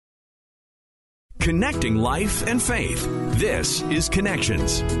Connecting life and faith. This is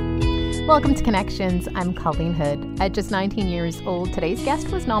Connections. Welcome to Connections. I'm Colleen Hood. At just 19 years old, today's guest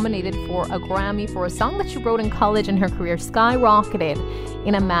was nominated for a Grammy for a song that she wrote in college, and her career skyrocketed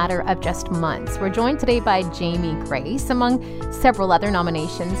in a matter of just months. We're joined today by Jamie Grace. Among several other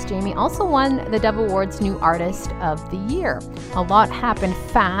nominations, Jamie also won the Dove Awards New Artist of the Year. A lot happened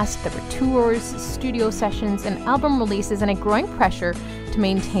fast. There were tours, studio sessions, and album releases, and a growing pressure to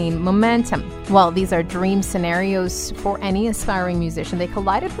maintain momentum. While these are dream scenarios for any aspiring musician, they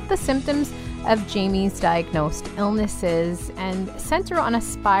collided with the symptoms of Jamie's diagnosed illnesses and sent her on a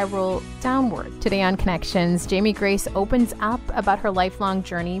spiral downward. Today on Connections, Jamie Grace opens up about her lifelong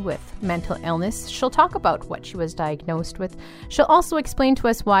journey with mental illness. She'll talk about what she was diagnosed with. She'll also explain to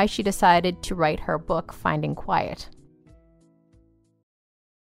us why she decided to write her book, Finding Quiet.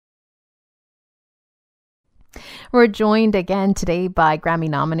 We're joined again today by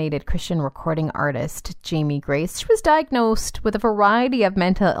Grammy-nominated Christian recording artist Jamie Grace. She was diagnosed with a variety of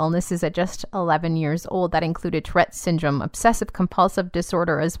mental illnesses at just 11 years old. That included Tourette syndrome, obsessive-compulsive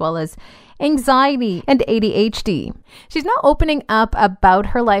disorder, as well as anxiety and ADHD. She's now opening up about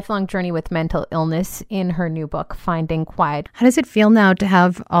her lifelong journey with mental illness in her new book, Finding Quiet. How does it feel now to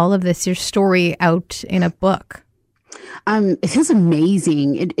have all of this, your story, out in a book? It feels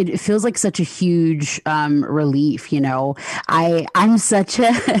amazing. It feels like such a huge relief, you know. I'm such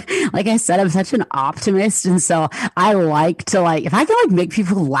a, like I said, I'm such an optimist, and so I like to, like, if I can like make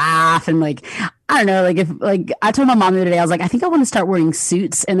people laugh and like, I don't know, like if like I told my mom the other day, I was like, I think I want to start wearing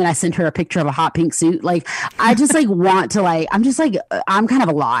suits, and then I sent her a picture of a hot pink suit. Like I just like want to like, I'm just like, I'm kind of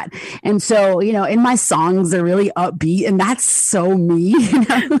a lot, and so, you know, in my songs they're really upbeat, and that's so me. You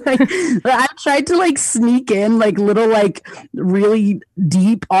know, like I tried to like sneak in like little like really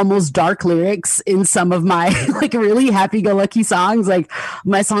deep, almost dark lyrics in some of my like really happy-go-lucky songs. Like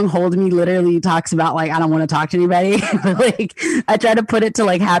my song "Hold Me" literally talks about like I don't want to talk to anybody, but like I try to put it to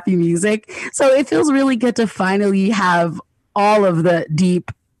like happy music. So it feels really good to finally have all of the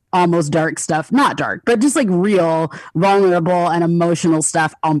deep, almost dark stuff, not dark, but just like real, vulnerable and emotional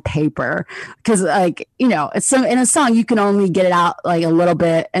stuff on paper. Because like, you know, it's so in a song, you can only get it out like a little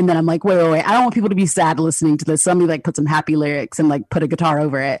bit. And then I'm like, wait. I don't want people to be sad listening to this. So let me like put some happy lyrics and like put a guitar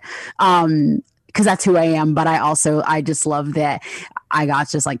over it. Because that's who I am. But I just love that I got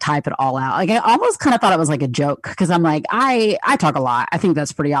to just like type it all out. Like I almost kind of thought it was like a joke, because I'm like, I talk a lot. I think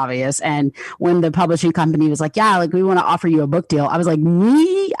that's pretty obvious. And when the publishing company was like, yeah, like we want to offer you a book deal, I was like,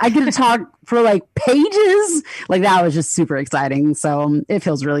 me? I get to talk for like pages? Like that was just super exciting. So it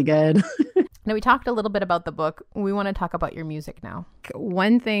feels really good. Now, we talked a little bit about the book. We want to talk about your music now.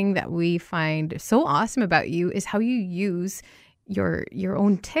 One thing that we find so awesome about you is how you use your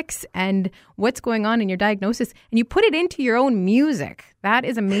own tics and what's going on in your diagnosis, and you put it into your own music. That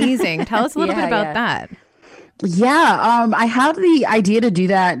is amazing. Tell us a little bit about that. Yeah, I have the idea to do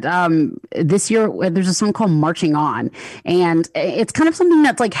that this year. There's a song called Marching On, and it's kind of something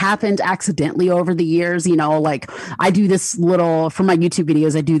that's like happened accidentally over the years. You know, like I do this little, for my YouTube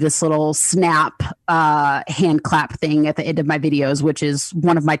videos, I do this little snap hand clap thing at the end of my videos, which is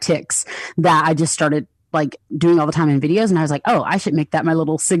one of my tics that I just started like doing all the time in videos. And I was like, oh, I should make that my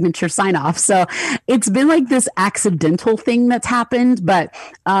little signature sign off. So it's been like this accidental thing that's happened. But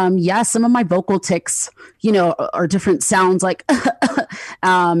yeah, some of my vocal tics, you know, are different sounds like,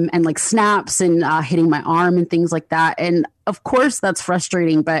 and like snaps and hitting my arm and things like that. And of course that's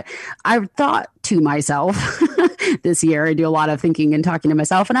frustrating, but I thought to myself this year, I do a lot of thinking and talking to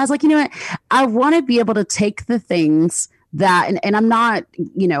myself. And I was like, you know what? I want to be able to take the things that, and I'm not,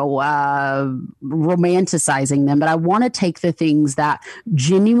 you know, romanticizing them, but I want to take the things that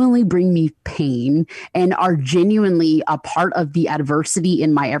genuinely bring me pain and are genuinely a part of the adversity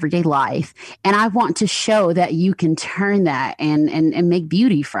in my everyday life. And I want to show that you can turn that and make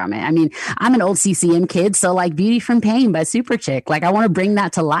beauty from it. I mean, I'm an old CCM kid, so like Beauty from Pain by Superchick, like I want to bring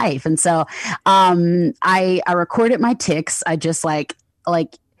that to life. And so I recorded my tics. I just like,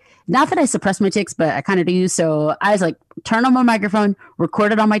 not that I suppress my tics, but I kind of do. So I was like, turn on my microphone,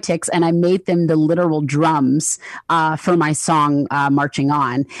 recorded on my tics, and I made them the literal drums for my song Marching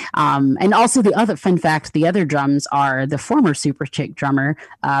On. And also the other fun fact, the other drums are the former Superchick drummer,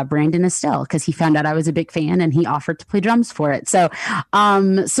 Brandon Estelle, because he found out I was a big fan and he offered to play drums for it. So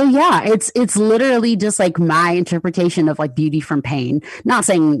yeah, it's literally just like my interpretation of like Beauty from Pain. Not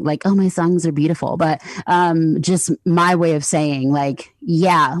saying like, oh, my songs are beautiful, but just my way of saying like,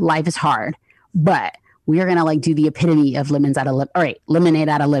 yeah, life is hard, but we are going to like do the epitome of lemons out of all right, lemonade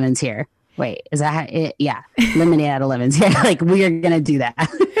out of lemons here. Wait, is that it? Yeah. Lemonade out of lemons here. Like we are going to do that.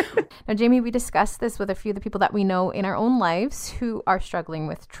 Now, Jamie, we discussed this with a few of the people that we know in our own lives who are struggling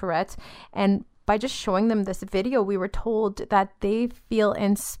with Tourette. And by just showing them this video, we were told that they feel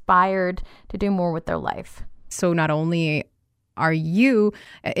inspired to do more with their life. So not only are you're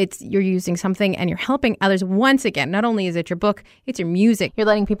using something and you're helping others. Once again, not only is it your book, it's your music. You're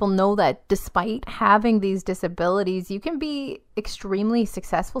letting people know that despite having these disabilities, you can be extremely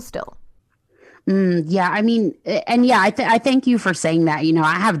successful still. Yeah, I mean, and yeah, I thank you for saying that. You know,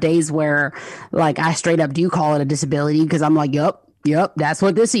 I have days where like I straight up do call it a disability because I'm like, Yep, that's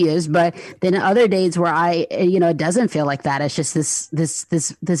what this is. But then other days where it doesn't feel like that. It's just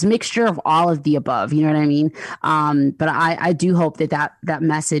this mixture of all of the above. You know what I mean? But I do hope that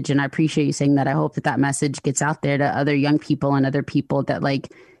message, and I appreciate you saying that. I hope that message gets out there to other young people and other people that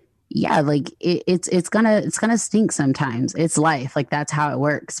like, yeah, like it's gonna stink sometimes. It's life. Like that's how it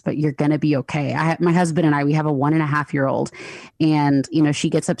works, but you're gonna be okay. My husband and I, we have a 1.5-year-old, and she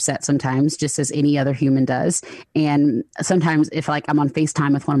gets upset sometimes, just as any other human does. And sometimes if like I'm on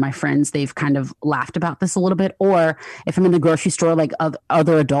FaceTime with one of my friends, they've kind of laughed about this a little bit. Or if I'm in the grocery store, like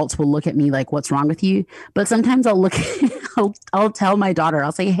other adults will look at me like, "What's wrong with you?" But sometimes I'll tell my daughter,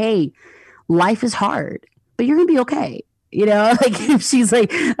 I'll say, "Hey, life is hard, but you're gonna be okay." Like if she's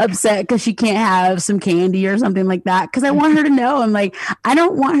like upset because she can't have some candy or something like that, because I want her to know. I'm like, I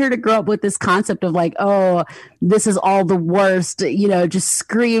don't want her to grow up with this concept of like, oh, this is all the worst, just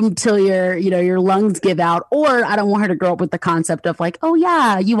scream till your lungs give out. Or I don't want her to grow up with the concept of like, oh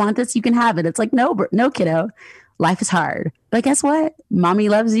yeah, you want this, you can have it. It's like, no, kiddo, life is hard. But guess what? Mommy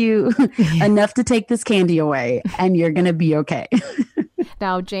loves you enough to take this candy away, and you're going to be okay.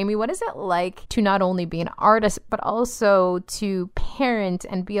 Now, Jamie, what is it like to not only be an artist, but also to parent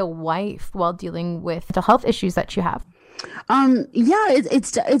and be a wife while dealing with the health issues that you have? Yeah,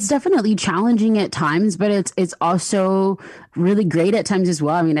 it's definitely challenging at times, but it's also really great at times as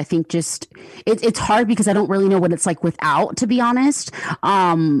well. I mean, I think it's hard because I don't really know what it's like without, to be honest,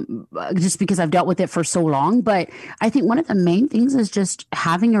 just because I've dealt with it for so long. But I think one of the main things is just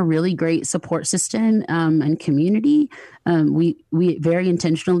having a really great support system and community. We very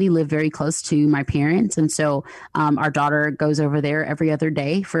intentionally live very close to my parents. And so our daughter goes over there every other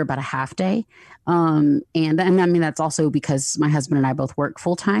day for about a half day. And I mean, that's also because my husband and I both work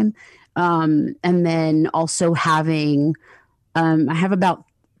full time. And then also having, I have about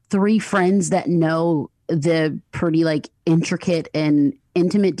 3 friends that know the pretty like intricate and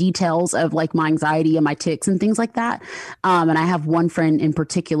intimate details of like my anxiety and my tics and things like that. And I have one friend in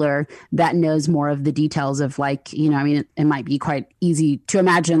particular that knows more of the details of like, I mean, it might be quite easy to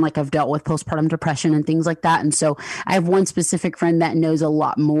imagine, like I've dealt with postpartum depression and things like that. And so I have one specific friend that knows a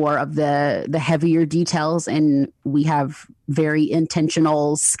lot more of the heavier details. And we have very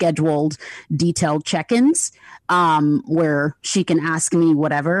intentional, scheduled, detailed check-ins where she can ask me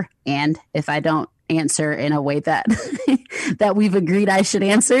whatever. And if I don't answer in a way that that we've agreed I should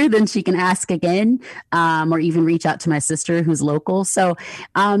answer, then she can ask again, or even reach out to my sister who's local. So,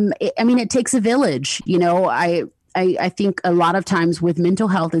 it takes a village. I think a lot of times with mental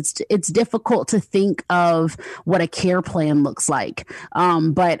health, it's difficult to think of what a care plan looks like.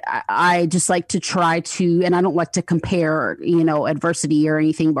 But I just like to try to, and I don't like to compare, adversity or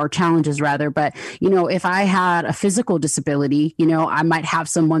anything, or challenges rather. But, if I had a physical disability, I might have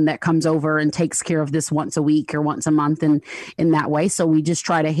someone that comes over and takes care of this once a week or once a month, and in that way. So we just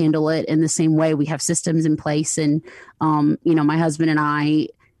try to handle it in the same way. We have systems in place, and, my husband and I,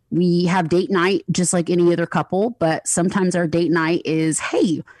 we have date night just like any other couple, but sometimes our date night is,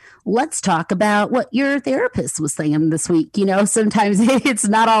 hey, let's talk about what your therapist was saying this week. Sometimes it's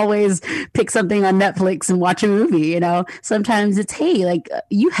not always pick something on Netflix and watch a movie. Sometimes it's, hey, like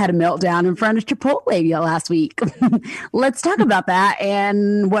you had a meltdown in front of Chipotle last week. Let's talk about that.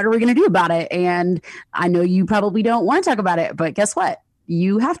 And what are we going to do about it? And I know you probably don't want to talk about it, but guess what?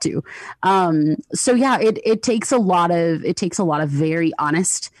 You have to. So yeah, it takes a lot of very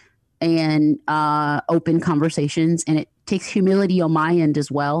honest and open conversations, and it takes humility on my end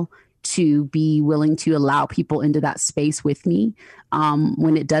as well to be willing to allow people into that space with me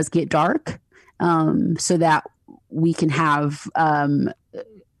when it does get dark, so that we can have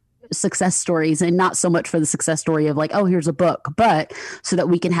success stories, and not so much for the success story of like, oh, here's a book, but so that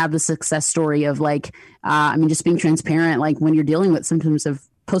we can have the success story of like, just being transparent. Like when you're dealing with symptoms of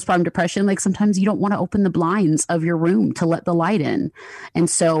postpartum depression, like sometimes you don't want to open the blinds of your room to let the light in. And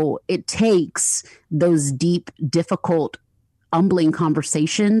so it takes those deep, difficult, humbling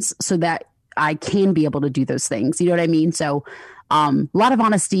conversations so that I can be able to do those things. You know what I mean? So a lot of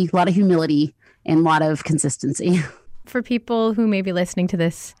honesty, a lot of humility, and a lot of consistency. For people who may be listening to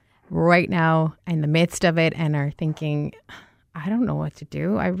this right now in the midst of it and are thinking, I don't know what to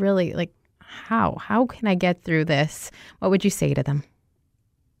do. I really how can I get through this? What would you say to them?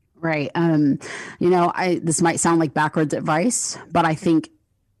 Right. This might sound like backwards advice, but I think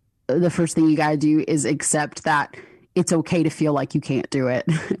the first thing you got to do is accept that it's okay to feel like you can't do it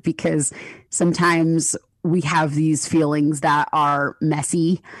because sometimes we have these feelings that are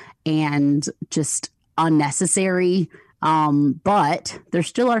messy and just unnecessary. But they're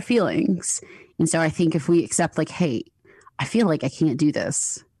still our feelings. And so I think if we accept like, hey, I feel like I can't do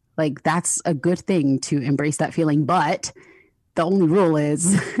this, like that's a good thing to embrace that feeling. But the only rule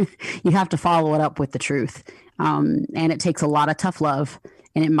is you have to follow it up with the truth. And it takes a lot of tough love,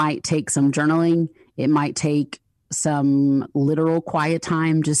 and it might take some journaling. It might take some literal quiet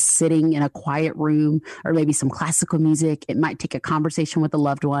time, just sitting in a quiet room, or maybe some classical music. It might take a conversation with a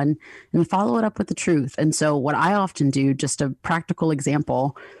loved one, and follow it up with the truth. And so what I often do, just a practical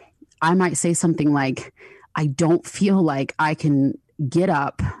example, I might say something like, I don't feel like I can get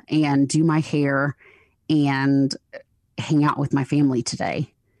up and do my hair and hang out with my family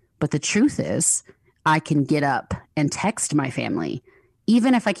today. But the truth is, I can get up and text my family.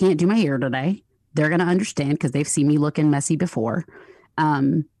 Even if I can't do my hair today, they're going to understand because they've seen me looking messy before.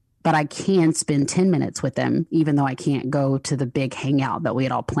 But I can spend 10 minutes with them, even though I can't go to the big hangout that we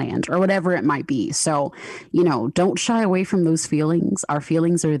had all planned or whatever it might be. So, don't shy away from those feelings. Our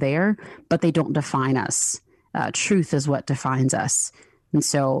feelings are there, but they don't define us. Truth is what defines us. And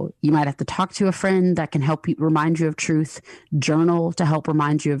so you might have to talk to a friend that can help you, remind you of truth, journal to help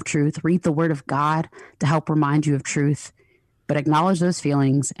remind you of truth, read the word of God to help remind you of truth, but acknowledge those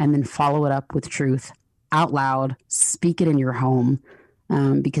feelings and then follow it up with truth out loud, speak it in your home,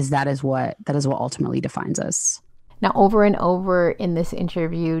 because that is what ultimately defines us. Now, over and over in this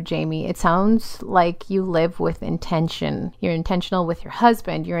interview, Jamie, it sounds like you live with intention. You're intentional with your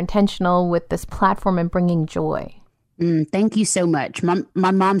husband. You're intentional with this platform and bringing joy. Thank you so much. My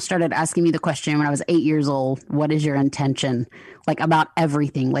mom started asking me the question when I was 8 years old, what is your intention? Like about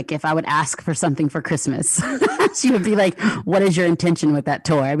everything. Like if I would ask for something for Christmas, she would be like, what is your intention with that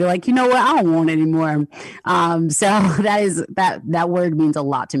toy? I'd be like, you know what? I don't want it anymore. So that word means a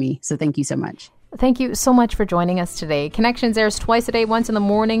lot to me. So thank you so much. Thank you so much for joining us today. Connections airs twice a day, once in the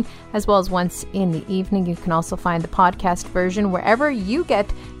morning as well as once in the evening. You can also find the podcast version wherever you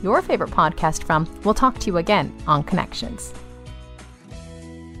get your favorite podcast from. We'll talk to you again on Connections.